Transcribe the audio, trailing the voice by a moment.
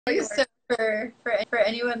So for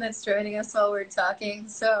anyone that's joining us while we're talking,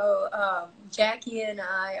 so Jackie and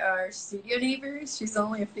I are studio neighbors. She's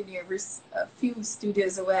only a few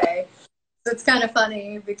studios away. So it's kind of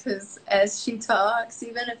funny because as she talks,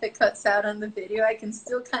 even if it cuts out on the video, I can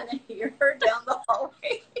still kind of hear her down the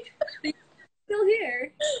hallway. Still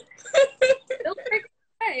here. Still here.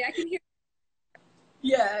 Hey, I can hear.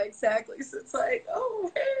 Yeah, exactly. So it's like, oh,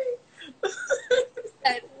 hey.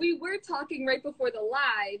 And we were talking right before the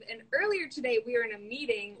live, and earlier today we were in a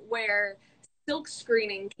meeting where silk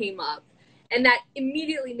screening came up, and that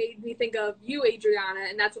immediately made me think of you, Adriana,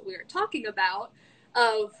 and that's what we were talking about,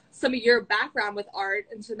 of some of your background with art,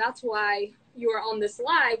 and so that's why you were on this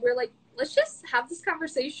live. We're like, let's just have this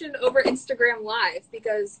conversation over Instagram Live,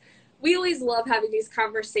 because we always love having these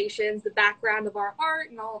conversations, the background of our art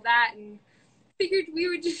and all of that, and figured we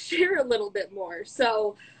would just share a little bit more.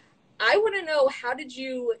 So I want to know, how did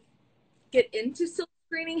you get into silk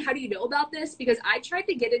screening? How do you know about this? Because I tried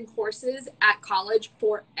to get in courses at college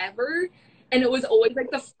forever, and it was always like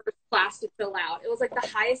the first class to fill out. It was like the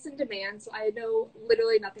highest in demand, so I know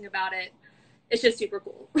literally nothing about it. It's just super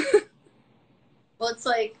cool. Well, it's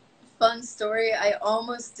like, fun story. I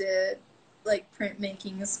almost did like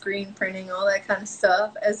printmaking, screen printing, all that kind of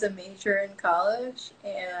stuff as a major in college,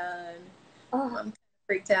 and I'm kind of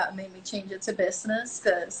freaked out and made me change it to business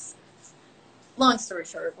because, long story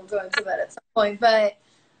short, we'll go into that at some point, but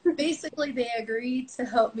basically they agreed to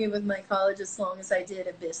help me with my college as long as I did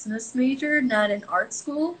a business major, not an art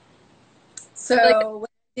school. So when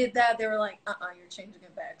I did that, they were like, you're changing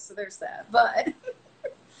it back. So there's that. But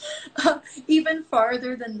even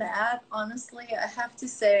farther than that, honestly, I have to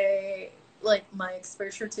say, like, my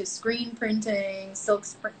exposure to screen printing,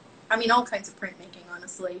 all kinds of printmaking,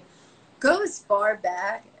 honestly, go as far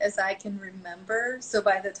back as I can remember. So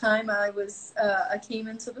by the time I came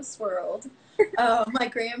into this world, my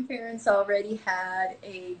grandparents already had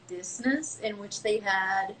a business in which they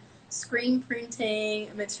had screen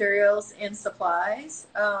printing materials and supplies,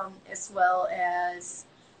 as well as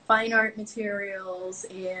fine art materials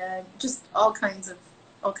and just all kinds of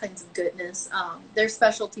goodness. Their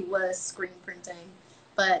specialty was screen printing,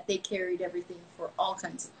 but they carried everything for all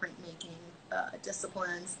kinds of printmaking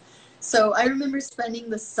disciplines. So I remember spending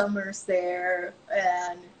the summers there,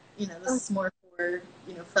 and this is more for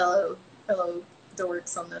fellow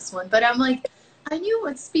dorks on this one, but I'm like, I knew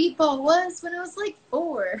what speedball was when I was like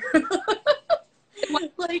 4.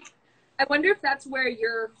 Like, I wonder if that's where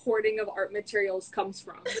your hoarding of art materials comes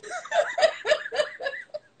from. I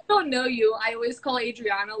don't know you. I always call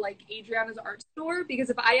Adriana like Adriana's art store, because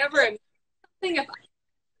if I ever am something, if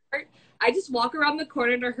I art, I just walk around the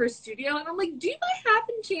corner to her studio and I'm like, do you by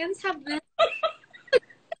happen chance have this?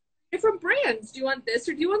 Different brands. Do you want this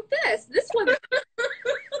or do you want this? This one.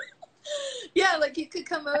 Yeah, like you could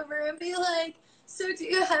come over and be like, so do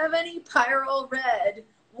you have any Pyrrole Red?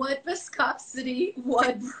 What viscosity?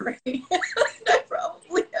 What brand? I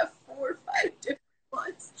probably have 4 or 5 different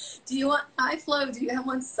ones. Do you want high flow? Do you have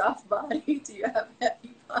one soft body? Do you have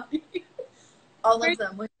heavy body? All of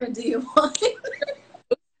them. Which one do you want?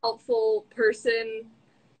 Helpful person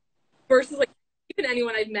versus like even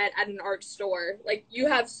anyone I've met at an art store. Like, you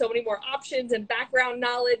have so many more options and background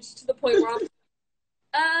knowledge to the point where I'm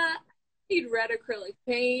I need red acrylic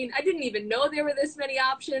paint. I didn't even know there were this many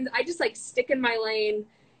options. I just like stick in my lane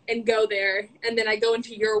and go there, and then I go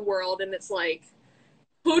into your world and it's like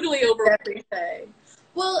totally over everything.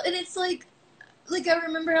 Well, and it's like I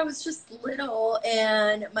remember I was just little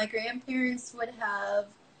and my grandparents would have,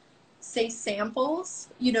 say, samples,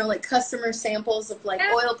 like customer samples of like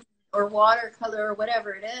oil or watercolor or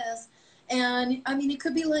whatever it is. And I mean, it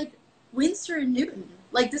could be like Winsor and Newton.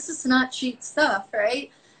 Like, this is not cheap stuff, right?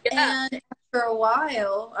 Yeah. And after a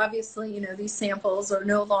while, obviously, these samples are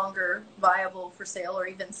no longer viable for sale or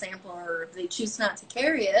even sample, or they choose not to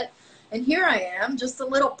carry it. And here I am, just a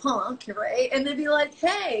little punk, right? And they'd be like,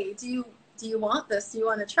 hey, do you want this? Do you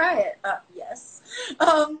want to try it? Yes.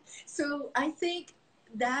 So I think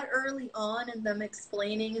that early on, and them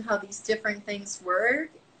explaining how these different things work,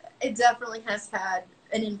 it definitely has had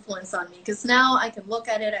an influence on me, because now I can look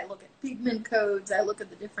at it. I look at pigment codes. I look at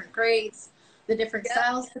the different grades, the different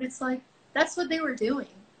styles, but it's like, that's what they were doing.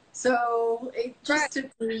 So it just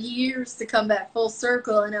took me years to come back full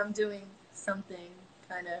circle, and I'm doing something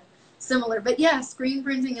kind of similar. But yeah, screen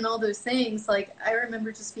printing and all those things, like, I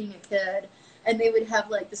remember just being a kid, and they would have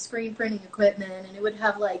like the screen printing equipment, and it would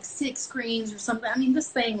have like 6 screens or something. I mean, this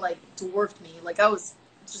thing like dwarfed me. Like, I was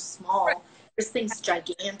just small. This thing's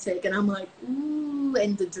gigantic, and I'm like, ooh,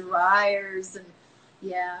 and the dryers, and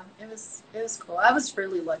yeah, it was cool. I was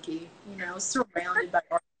really lucky, surrounded by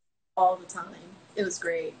art all the time. It was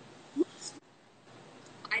great.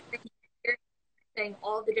 I think you're saying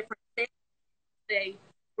all the different things, they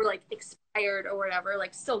were like expired or whatever,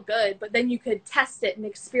 like still good, but then you could test it and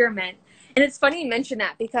experiment. And it's funny you mention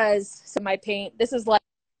that because so my paint, this is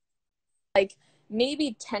like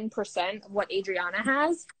maybe 10% of what Adriana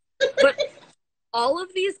has, but all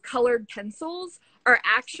of these colored pencils are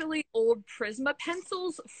actually old Prisma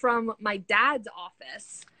pencils from my dad's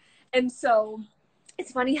office. And so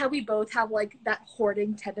it's funny how we both have like that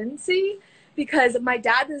hoarding tendency because my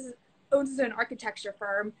dad owns an architecture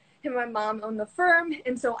firm. Him and my mom own the firm.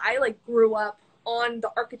 And so I like grew up on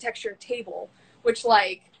the architecture table, which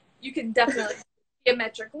like you can definitely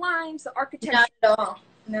geometric lines, the architecture. Not at all.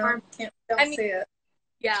 No, don't see it.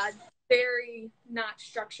 Yeah, very not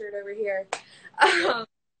structured over here. A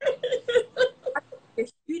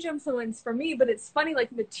huge influence for me, but it's funny,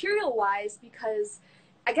 like material wise, because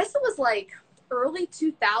I guess it was like early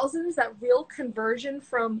 2000s that real conversion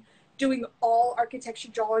from doing all architecture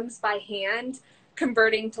drawings by hand,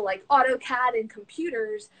 converting to like AutoCAD and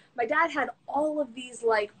computers. My dad had all of these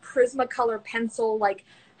like Prismacolor pencil, like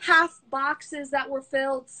half boxes that were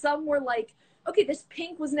filled. Some were like, okay, this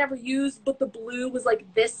pink was never used, but the blue was like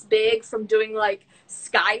this big from doing like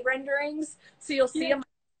sky renderings. So you'll see them.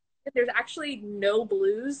 There's actually no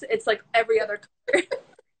blues. It's like every other color.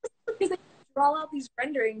 Because they draw out these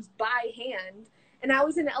renderings by hand. And I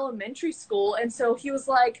was in elementary school, and so he was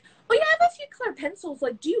like, oh yeah, I have a few colored pencils.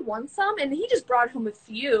 Like, do you want some? And he just brought home a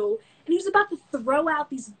few. And he was about to throw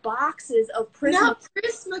out these boxes of Prismacolor. Not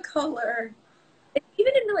Prismacolor. And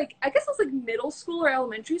even in like, I guess it was like middle school or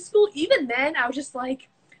elementary school, even then I was just like,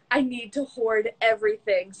 I need to hoard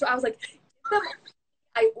everything. So I was like,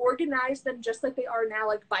 I organized them just like they are now,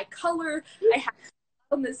 like by color. I have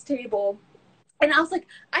on this table. And I was like,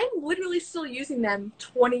 I'm literally still using them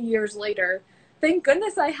 20 years later. Thank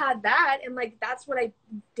goodness I had that. And like, that's what I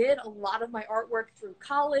did a lot of my artwork through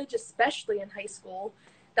college, especially in high school.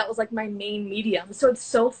 That was like my main medium. So it's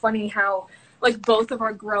so funny how like both of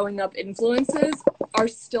our growing up influences are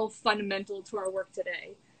still fundamental to our work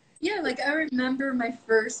today. Yeah, like I remember my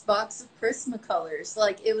first box of Prismacolors.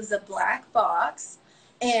 Like it was a black box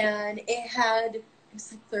and it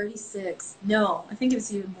was like 36. No, I think it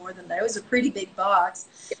was even more than that. It was a pretty big box.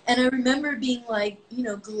 And I remember being like,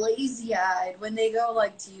 glazy-eyed when they go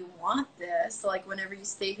like, do you want this? Like whenever you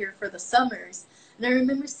stay here for the summers. And I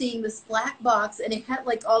remember seeing this black box and it had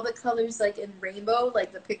like all the colors like in rainbow,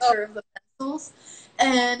 like the picture of the pencils.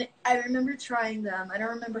 And I remember trying them. I don't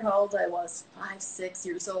remember how old I was, 5, 6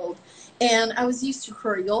 years old. And I was used to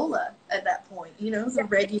Crayola at that point, the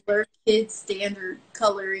regular kid standard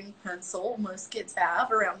coloring pencil most kids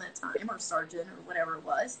have around that time, or Sargent or whatever it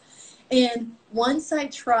was. And once I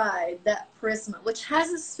tried that Prisma, which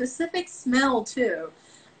has a specific smell too,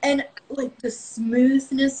 and like the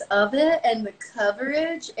smoothness of it and the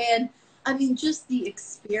coverage and I mean just the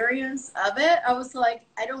experience of it, I was like,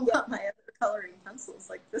 I don't want my other coloring pencils.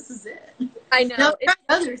 Like this is it. I know. Now, it's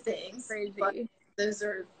other things. Crazy. But those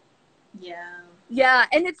are Yeah,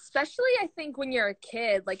 and especially I think when you're a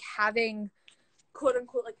kid, like having quote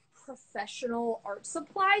unquote like professional art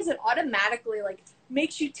supplies, it automatically like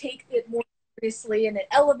makes you take it more seriously and it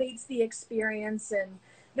elevates the experience. And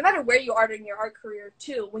no matter where you are in your art career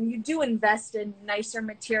too, when you do invest in nicer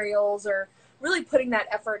materials or really putting that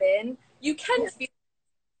effort in, you can feel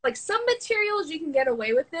like some materials you can get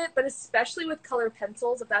away with it, but especially with colored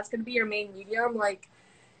pencils, if that's going to be your main medium, like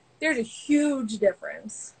there's a huge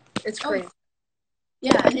difference. It's crazy.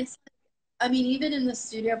 Yeah, and it's, I mean, even in the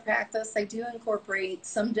studio practice, I do incorporate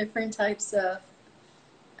some different types of,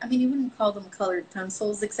 I mean, you wouldn't call them colored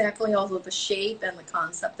pencils exactly, although the shape and the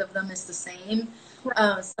concept of them is the same.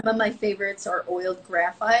 Some of my favorites are oiled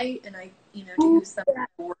graphite, and I, do use them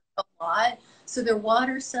for work a lot. So they're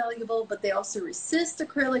water soluble, but they also resist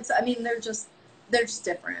acrylics. I mean, they're just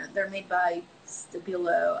different. They're made by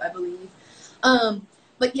Stabilo, I believe.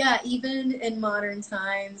 But yeah, even in modern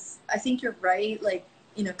times, I think you're right. Like,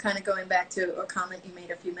 kind of going back to a comment you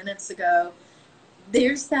made a few minutes ago,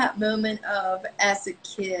 there's that moment of, as a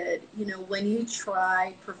kid, when you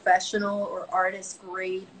try professional or artist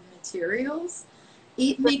grade materials,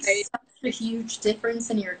 it makes such a huge difference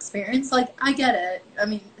in your experience. Like, I get it. I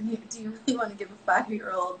mean, do you really want to give a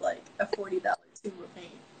 5-year-old like a $40 tube of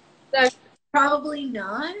paint? Probably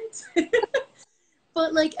not.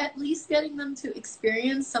 But like at least getting them to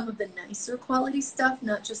experience some of the nicer quality stuff,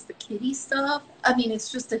 not just the kiddie stuff. I mean, it's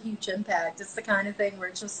just a huge impact. It's the kind of thing where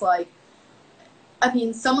it's just like, I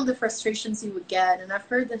mean, some of the frustrations you would get, and I've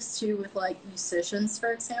heard this too with like musicians,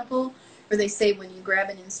 for example, where they say when you grab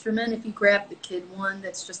an instrument, if you grab the kid one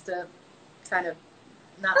that's just a kind of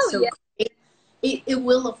not so great, it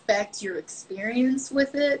will affect your experience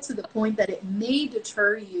with it to the point that it may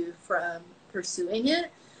deter you from pursuing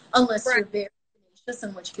it unless Right. you're very tenacious,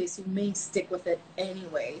 in which case you may stick with it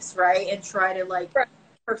anyways, right? And try to like Right.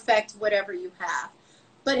 perfect whatever you have.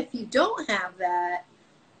 But if you don't have that,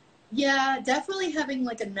 yeah, definitely having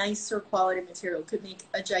like a nicer quality material could make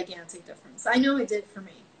a gigantic difference. I know it did for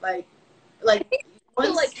me. Like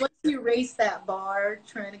So like once you raise that bar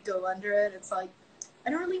trying to go under it, it's like I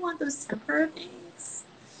don't really want those tempera paints.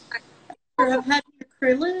 Or also I've had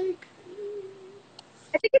acrylic.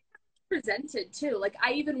 I think it's presented too. Like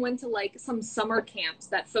I even went to like some summer camps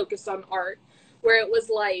that focused on art where it was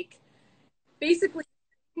like basically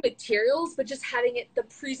materials, but just having it, the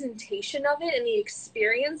presentation of it and the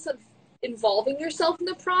experience of involving yourself in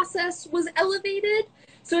the process was elevated.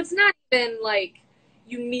 So it's not even like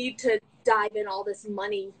you need to dive in all this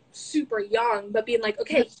money super young, but being like,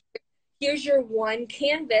 okay, here's your one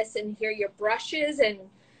canvas and here are your brushes. And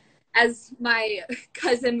as my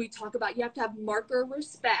cousin, we talk about, you have to have marker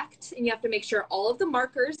respect and you have to make sure all of the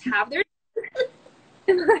markers have their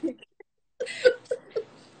and like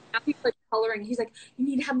he's like coloring. He's like, you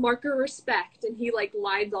need to have marker respect, and he like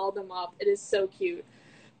lines all of them up. It is so cute.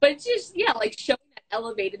 But it's just yeah, like showing that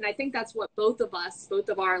elevated, and I think that's what both of us, both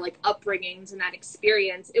of our like upbringings and that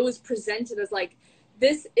experience, it was presented as like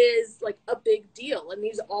this is like a big deal, and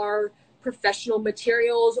these are professional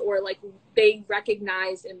materials, or like they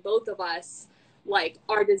recognized in both of us like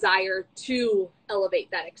our desire to elevate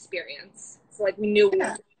that experience. So like we knew we were Yeah.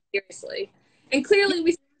 taking it seriously, and clearly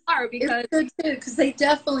we are It's because good too, because they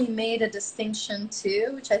definitely made a distinction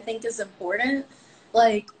too, which I think is important.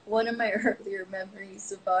 Like one of my earlier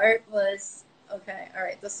memories of art was, okay, all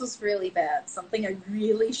right, this was really bad. Something I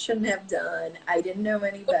really shouldn't have done. I didn't know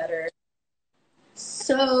any better.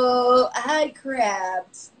 So I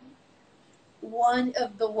grabbed one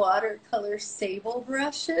of the watercolor sable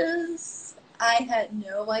brushes. I had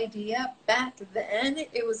no idea. Back then,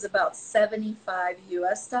 it was about 75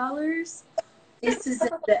 US dollars. This is in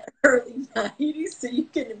the early 90s, so you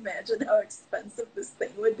can imagine how expensive this thing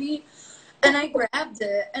would be. And I grabbed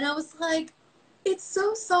it, and I was like, it's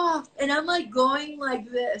so soft. And I'm like going like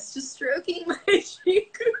this, just stroking my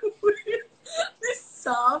cheek with this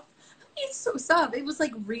soft. It's so soft. It was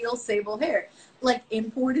like real sable hair, like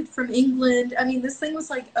imported from England. I mean, this thing was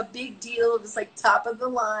like a big deal. It was like top of the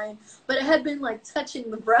line, but it had been like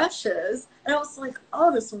touching the brushes. And I was like,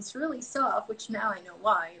 oh, this one's really soft, which now I know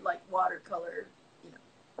why, like watercolor, you know,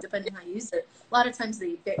 depending how you use it. A lot of times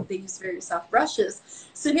they use very soft brushes.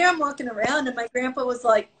 So here I'm walking around, and my grandpa was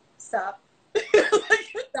like, stop.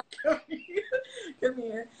 Like, come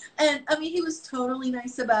here. And I mean, he was totally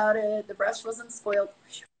nice about it. The brush wasn't spoiled.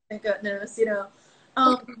 Thank goodness, you know.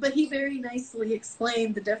 But he very nicely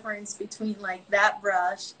explained the difference between like that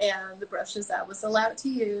brush and the brushes I was allowed to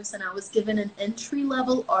use. And I was given an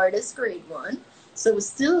entry-level artist grade one. So it was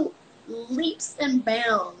still leaps and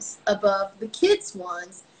bounds above the kids'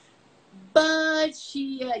 ones. But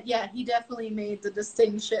yeah, he definitely made the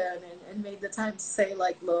distinction and made the time to say,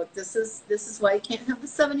 like, look, this is why you can't have the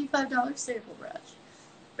 $75 sample brush.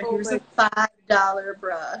 But oh here's my a $5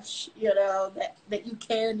 brush, you know, that you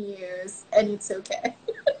can use, and it's okay.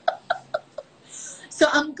 So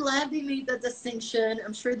I'm glad they made that distinction.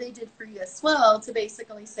 I'm sure they did for you as well, to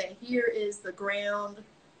basically say, here is the ground.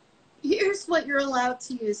 Here's what you're allowed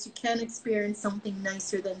to use. You can experience something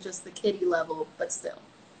nicer than just the kiddie level, but still.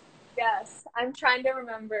 yes, I'm trying to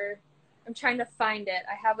remember. I'm trying to find it.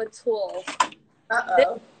 I have a tool. This,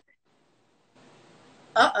 Uh-oh.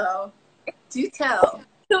 Uh-oh. Do tell.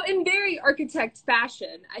 so in very architect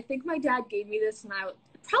fashion, I think my dad gave me this when I was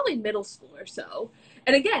probably middle school or so.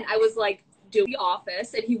 And again, I was like doing the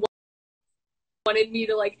office, and he wanted me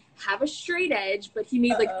to like have a straight edge, but he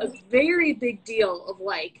made like a Uh-oh. very big deal of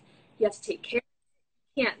like you have to take care.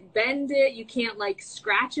 You can't bend it. You can't like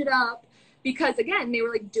scratch it up because again, they were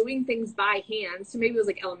like doing things by hand. So maybe it was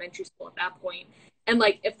like elementary school at that point. And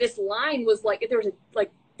like if this line was like if there was a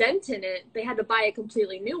like dent in it, they had to buy a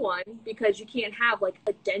completely new one because you can't have like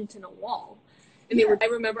a dent in a wall. And they Yeah. were I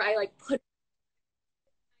remember I like put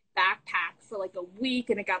backpack for like a week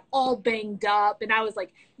and it got all banged up and I was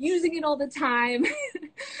like using it all the time.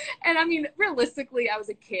 And I mean, realistically, I was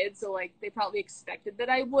a kid, so like they probably expected that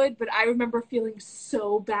I would, but I remember feeling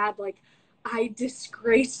so bad, like I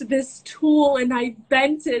disgraced this tool and I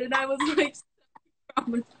bent it and I was like so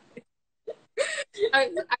traumatized. I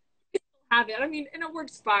still have it. I mean, and it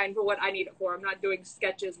works fine for what I need it for. I'm not doing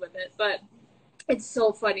sketches with it, but it's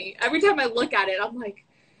so funny. Every time I look at it, I'm like,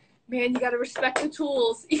 man, you gotta respect the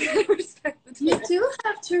tools. You gotta respect the You tools. do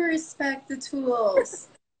have to respect the tools.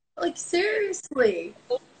 Like, seriously.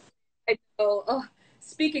 I know. Oh,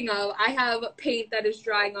 speaking of, I have paint that is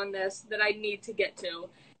drying on this that I need to get to.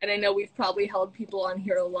 And I know we've probably held people on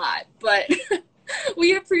here a lot, but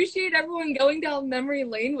we appreciate everyone going down memory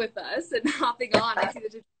lane with us and hopping on. I see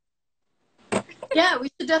the Yeah, we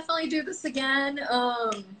should definitely do this again.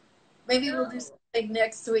 Maybe we'll do something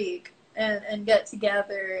next week and get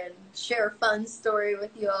together and share a fun story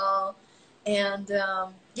with you all. And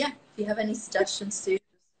yeah, if you have any suggestions too,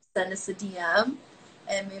 just send us a DM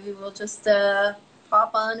and maybe we'll just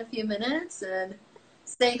pop on a few minutes and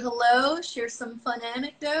say hello, share some fun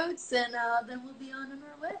anecdotes, and then we'll be on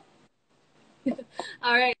our way.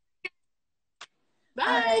 All right. All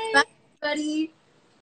right, Bye. bye, everybody.